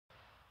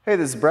Hey,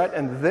 this is Brett,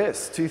 and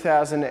this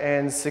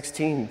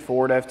 2016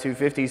 Ford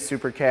F250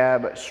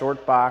 Supercab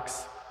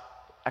Shortbox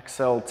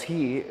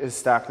XLT is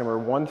stock number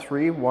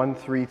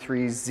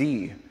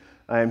 13133Z.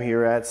 I am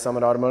here at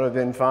Summit Automotive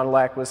in Fond du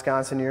Lac,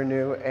 Wisconsin, your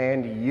new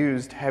and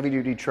used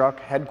heavy-duty truck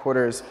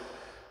headquarters.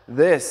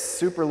 This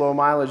super low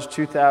mileage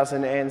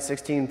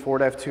 2016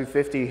 Ford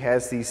F250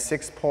 has the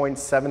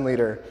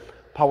 6.7-liter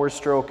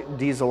Powerstroke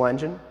diesel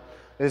engine.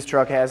 This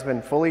truck has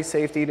been fully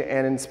safetied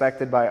and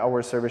inspected by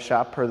our service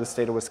shop per the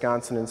state of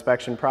Wisconsin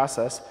inspection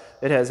process.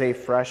 It has a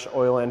fresh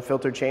oil and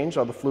filter change.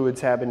 All the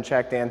fluids have been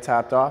checked and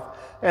topped off,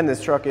 and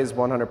this truck is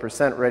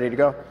 100% ready to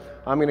go.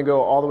 I'm going to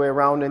go all the way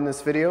around in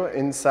this video,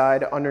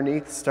 inside,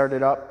 underneath, start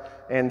it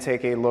up, and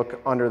take a look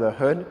under the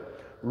hood.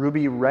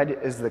 Ruby red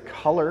is the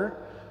color,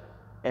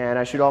 and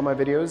I shoot all my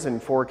videos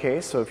in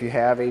 4K, so if you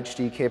have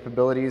HD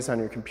capabilities on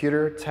your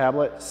computer,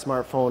 tablet,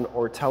 smartphone,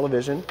 or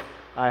television,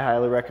 I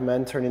highly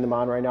recommend turning them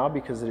on right now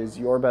because it is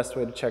your best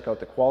way to check out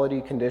the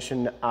quality,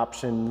 condition,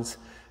 options,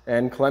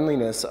 and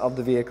cleanliness of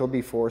the vehicle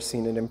before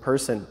seeing it in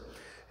person.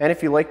 And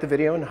if you like the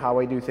video and how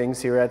I do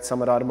things here at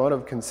Summit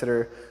Automotive,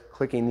 consider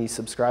clicking the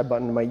subscribe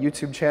button to my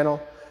YouTube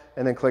channel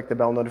and then click the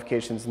bell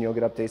notifications and you'll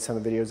get updates on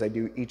the videos I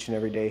do each and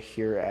every day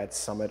here at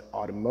Summit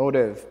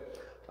Automotive.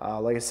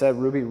 Like I said,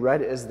 ruby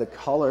red is the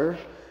color,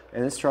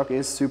 and this truck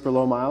is super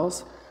low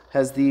miles.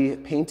 Has the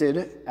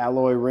painted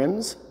alloy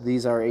rims.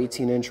 These are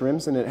 18-inch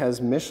rims, and it has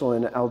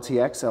Michelin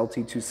LTX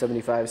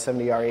LT275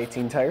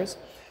 70R18 tires.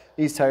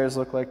 These tires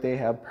look like they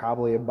have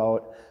probably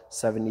about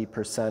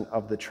 70%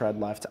 of the tread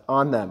left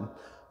on them.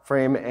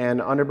 Frame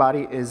and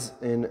underbody is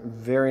in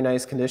very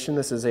nice condition.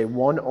 This is a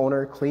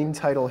one-owner, clean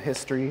title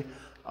history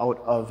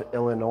out of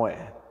Illinois.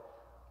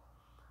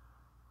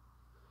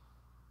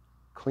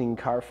 Clean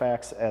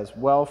CARFAX as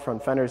well.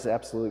 Front fender is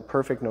absolutely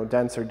perfect, no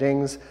dents or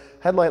dings.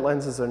 Headlight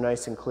lenses are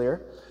nice and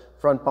clear.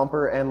 Front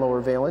bumper and lower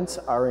valence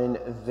are in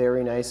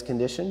very nice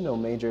condition. No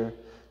major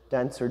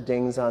dents or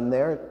dings on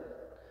there.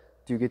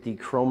 Do get the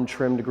chrome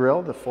trimmed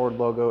grille. The Ford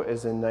logo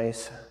is in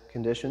nice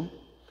condition.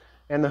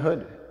 And the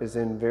hood is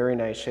in very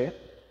nice shape.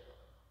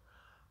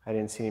 I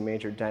didn't see any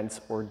major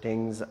dents or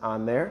dings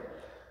on there.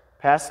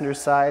 Passenger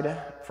side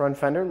front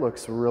fender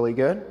looks really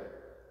good.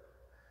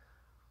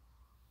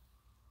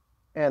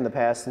 And the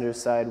passenger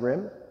side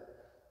rim,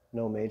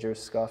 no major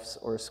scuffs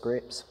or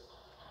scrapes.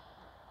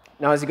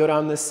 Now as you go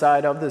down this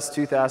side of this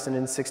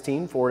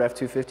 2016 Ford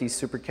F250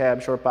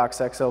 Supercab Shortbox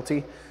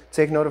XLT,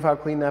 take note of how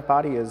clean that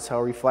body is,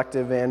 how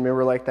reflective and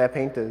mirror-like that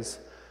paint is.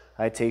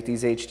 I take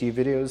these HD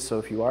videos, so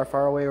if you are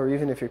far away or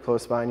even if you're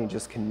close by and you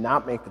just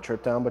cannot make the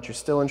trip down, but you're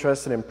still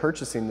interested in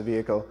purchasing the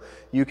vehicle,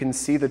 you can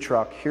see the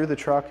truck, hear the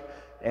truck,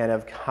 and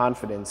have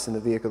confidence in the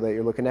vehicle that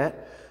you're looking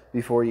at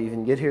before you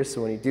even get here.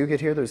 So when you do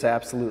get here, there's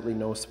absolutely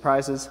no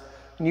surprises,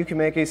 and you can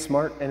make a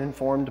smart and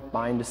informed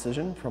buying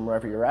decision from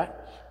wherever you're at.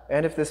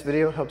 And if this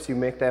video helps you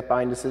make that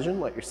buying decision,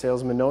 let your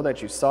salesman know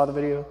that you saw the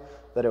video,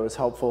 that it was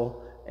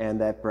helpful,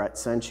 and that Brett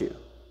sent you.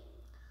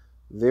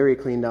 Very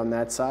clean down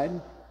that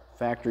side.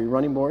 Factory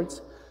running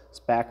boards.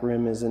 This back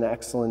rim is in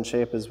excellent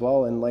shape as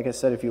well. And like I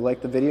said, if you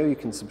like the video, you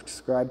can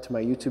subscribe to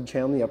my YouTube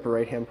channel. The upper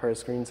right-hand part of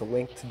the screen is a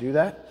link to do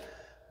that.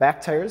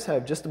 Back tires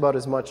have just about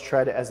as much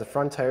tread as the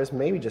front tires,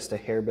 maybe just a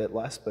hair bit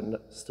less, but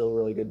still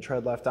really good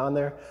tread left on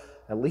there,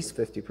 at least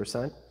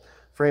 50%.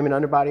 Frame and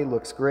underbody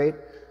looks great.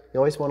 You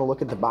always want to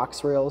look at the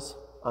box rails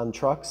on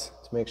trucks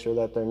to make sure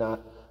that they're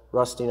not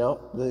rusting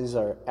out. These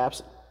are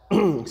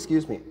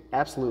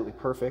absolutely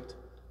perfect.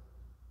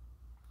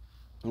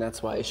 And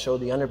that's why I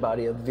showed the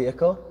underbody of the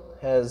vehicle.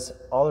 Has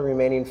all the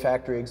remaining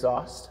factory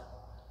exhaust,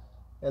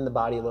 and the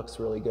body looks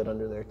really good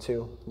under there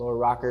too. Lower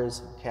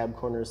rockers, cab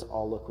corners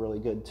all look really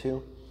good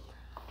too.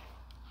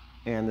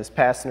 And this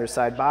passenger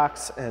side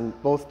box and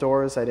both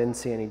doors, I didn't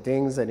see any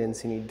dings, I didn't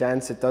see any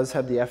dents. It does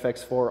have the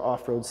FX4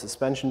 off-road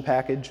suspension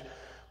package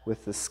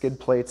with the skid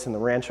plates and the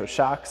Rancho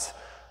shocks.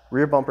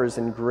 Rear bumper is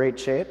in great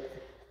shape.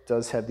 It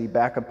does have the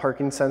backup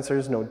parking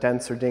sensors, no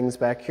dents or dings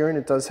back here, and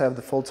it does have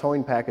the full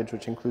towing package,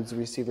 which includes the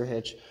receiver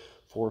hitch,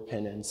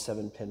 4-pin and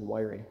 7-pin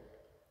wiring.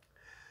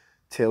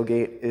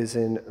 Tailgate is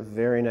in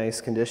very nice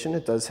condition.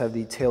 It does have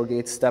the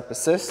tailgate step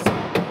assist.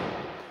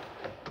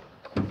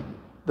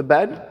 The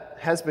bed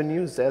has been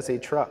used as a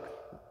truck.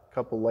 A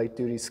couple light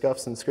duty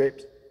scuffs and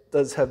scrapes. It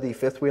does have the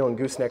 5th wheel and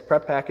gooseneck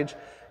prep package,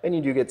 and you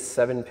do get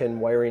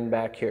 7-pin wiring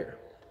back here.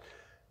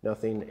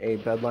 Nothing a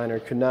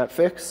bedliner could not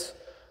fix.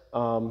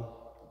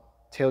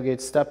 Tailgate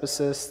step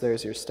assist,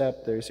 there's your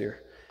step, there's your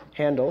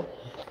handle.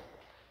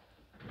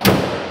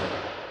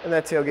 And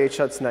that tailgate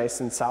shuts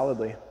nice and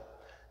solidly.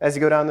 As you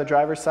go down the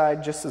driver's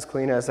side, just as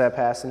clean as that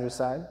passenger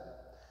side.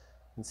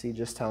 You can see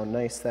just how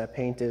nice that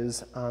paint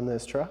is on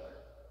this truck.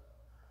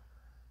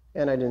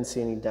 And I didn't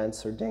see any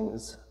dents or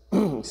dings,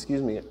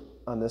 excuse me,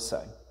 on this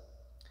side.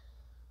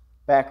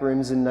 Back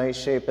rim's in nice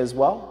shape as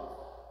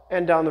well.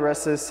 And down the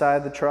rest of this side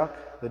of the truck,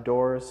 the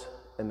doors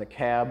and the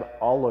cab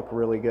all look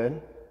really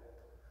good.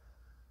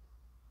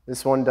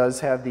 This one does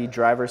have the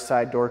driver's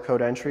side door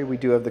code entry. We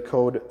do have the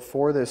code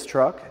for this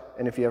truck,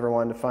 and if you ever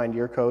wanted to find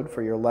your code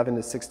for your 11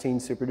 to 16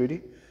 Super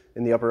Duty,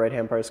 in the upper right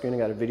hand part of the screen, I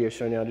got a video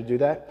showing you how to do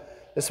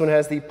that. This one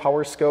has the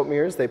Powerscope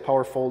mirrors. They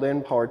power fold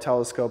in, power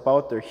telescope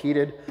out. They're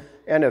heated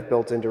and have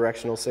built-in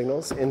directional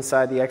signals.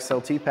 Inside the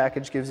XLT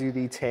package gives you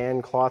the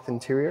tan cloth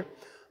interior,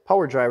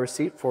 power driver's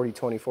seat,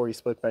 40-20-40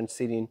 split bench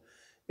seating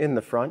in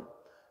the front.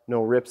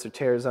 No rips or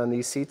tears on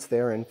these seats.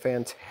 They're in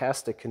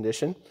fantastic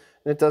condition.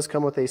 And it does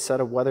come with a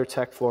set of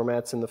WeatherTech floor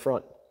mats in the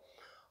front.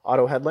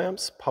 Auto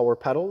headlamps, power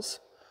pedals,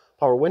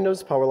 power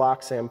windows, power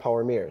locks, and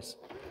power mirrors.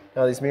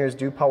 Now these mirrors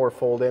do power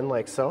fold in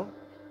like so.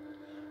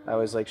 I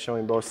always like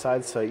showing both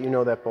sides so you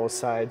know that both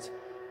sides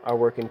are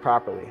working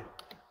properly.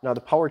 Now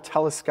the power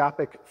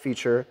telescopic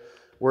feature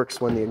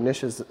works when the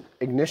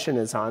ignition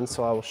is on,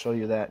 so I will show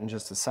you that in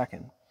just a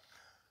second.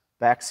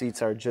 Back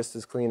seats are just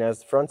as clean as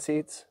the front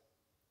seats.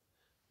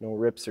 No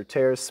rips or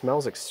tears.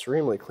 Smells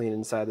extremely clean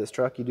inside this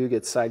truck. You do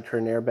get side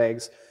curtain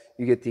airbags.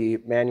 You get the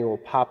manual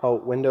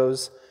pop-out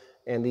windows,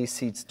 and these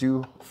seats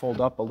do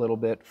fold up a little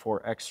bit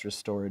for extra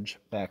storage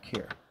back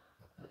here.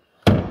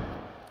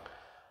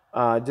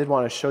 I did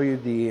want to show you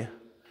the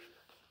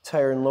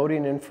tire and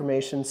loading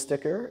information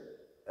sticker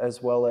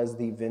as well as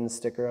the VIN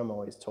sticker. I'm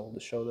always told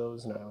to show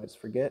those and I always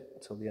forget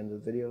until the end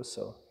of the video,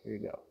 so here you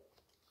go.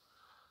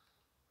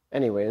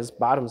 Anyways,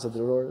 bottoms of the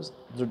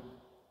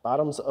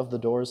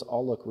doors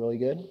all look really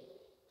good.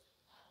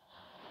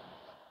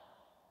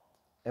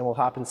 And we'll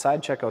hop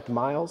inside, check out the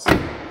miles,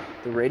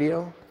 the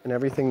radio, and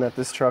everything that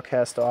this truck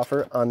has to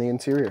offer on the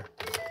interior.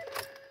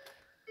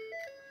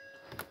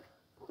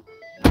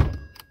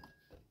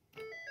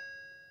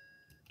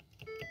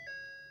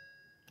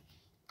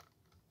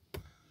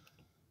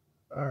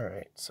 All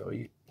right, so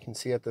you can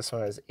see that this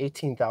one has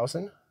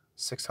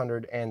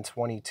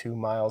 18,622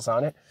 miles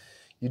on it.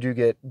 You do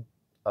get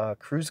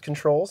cruise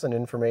controls and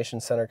information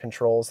center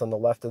controls on the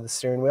left of the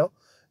steering wheel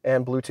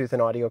and Bluetooth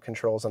and audio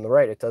controls on the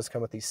right. It does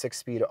come with the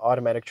 6-speed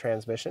automatic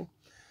transmission.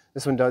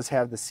 This one does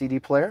have the CD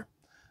player,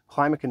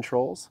 climate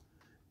controls,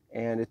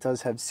 and it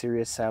does have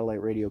Sirius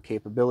satellite radio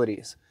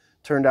capabilities.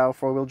 Turned out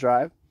 4-wheel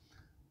drive,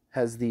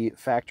 has the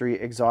factory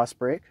exhaust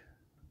brake,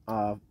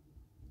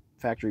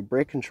 factory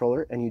brake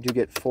controller, and you do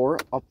get 4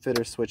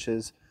 upfitter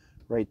switches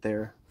right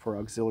there for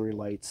auxiliary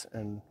lights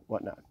and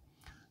whatnot.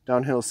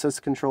 Downhill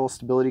assist control,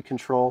 stability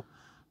control,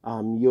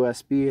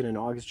 USB and an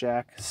aux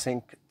jack,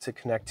 sync to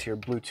connect to your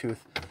Bluetooth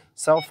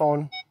cell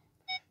phone,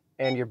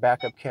 and your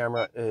backup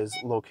camera is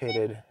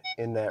located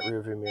in that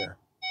rearview mirror.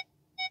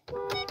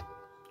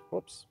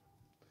 Whoops.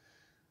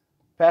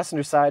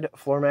 Passenger side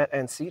floor mat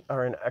and seat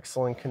are in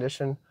excellent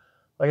condition.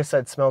 Like I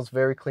said, it smells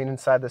very clean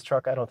inside this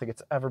truck. I don't think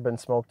it's ever been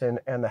smoked in,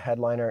 and the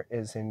headliner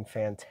is in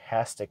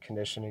fantastic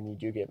condition, and you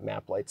do get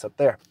map lights up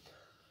there.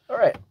 All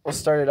right, we'll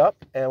start it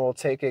up, and we'll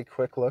take a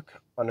quick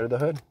look under the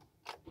hood.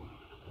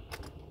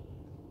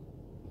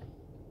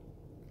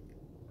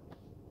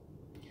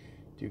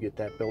 Do get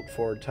that built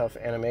forward tough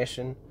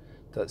animation.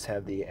 Does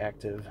have the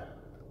active,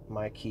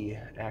 my key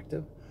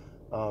active.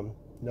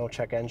 No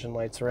check engine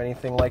lights or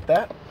anything like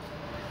that.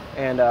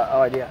 And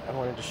I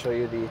wanted to show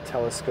you the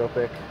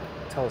telescopic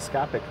tow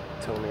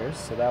mirrors,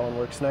 so that one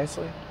works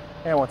nicely.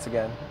 And once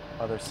again,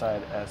 other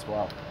side as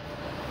well.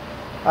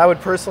 I would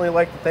personally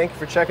like to thank you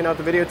for checking out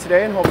the video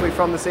today, and hopefully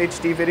from this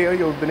HD video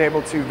you've been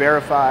able to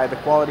verify the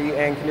quality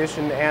and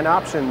condition and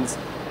options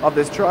of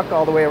this truck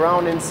all the way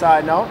around,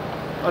 inside and out.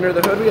 Under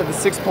the hood we have the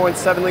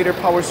 6.7 liter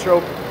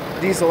Powerstroke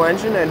diesel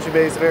engine. Engine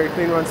bay is very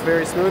clean, runs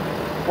very smooth.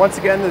 Once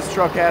again, this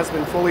truck has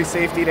been fully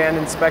safetied and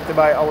inspected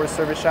by our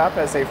service shop,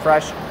 has a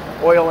fresh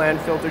oil and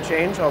filter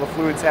change. All the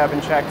fluids have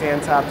been checked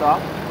and topped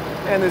off.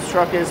 And this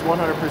truck is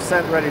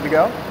 100% ready to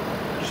go.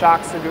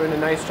 Shocks are doing a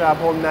nice job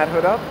holding that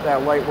hood up.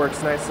 That light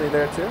works nicely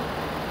there too.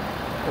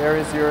 There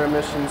is your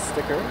emissions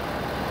sticker.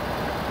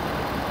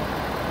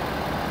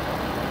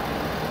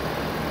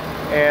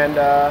 And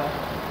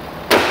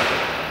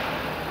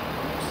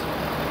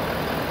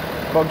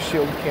bug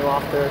shield came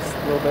off there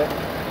a little bit.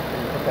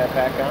 And put that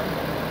back on.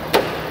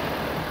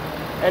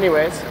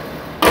 Anyways,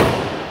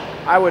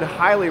 I would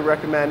highly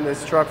recommend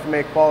this truck from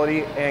a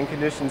quality and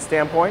condition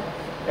standpoint.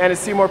 And to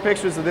see more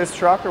pictures of this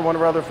truck or one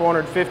of our other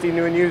 450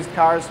 new and used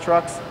cars,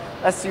 trucks,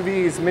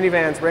 SUVs,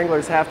 minivans,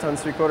 Wranglers,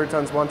 half-tons, three-quarter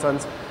tons,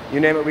 one-tons, you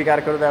name it, we got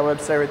to go to that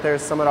website right there,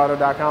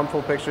 summitauto.com.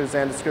 Full pictures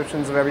and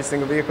descriptions of every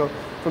single vehicle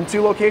from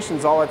 2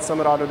 locations, all at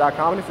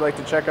summitauto.com. And if you'd like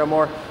to check out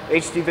more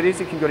HD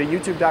videos, you can go to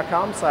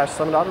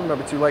youtube.com/summitauto.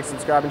 Remember to like,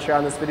 subscribe, and share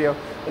on this video.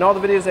 And all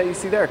the videos that you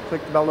see there,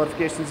 click the bell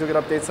notifications. You'll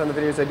get updates on the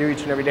videos I do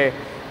each and every day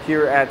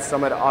here at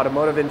Summit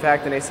Automotive. In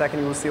fact, in a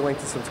second, you will see a link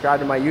to subscribe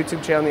to my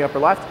YouTube channel in the upper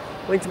left,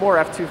 link to more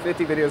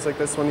F250 videos like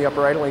this one in the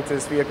upper right, a link to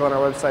this vehicle on our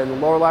website in the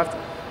lower left,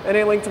 and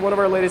a link to one of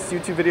our latest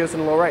YouTube videos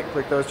in the lower right.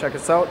 Click those, check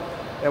us out.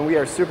 And we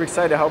are super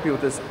excited to help you with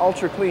this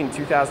ultra clean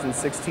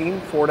 2016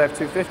 Ford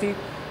F250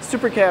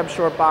 Supercab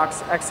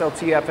Shortbox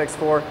XLT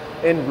FX4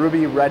 in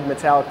ruby red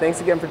metallic.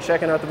 Thanks again for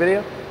checking out the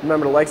video.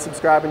 Remember to like,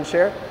 subscribe, and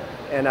share,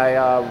 and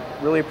I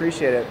really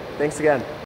appreciate it. Thanks again.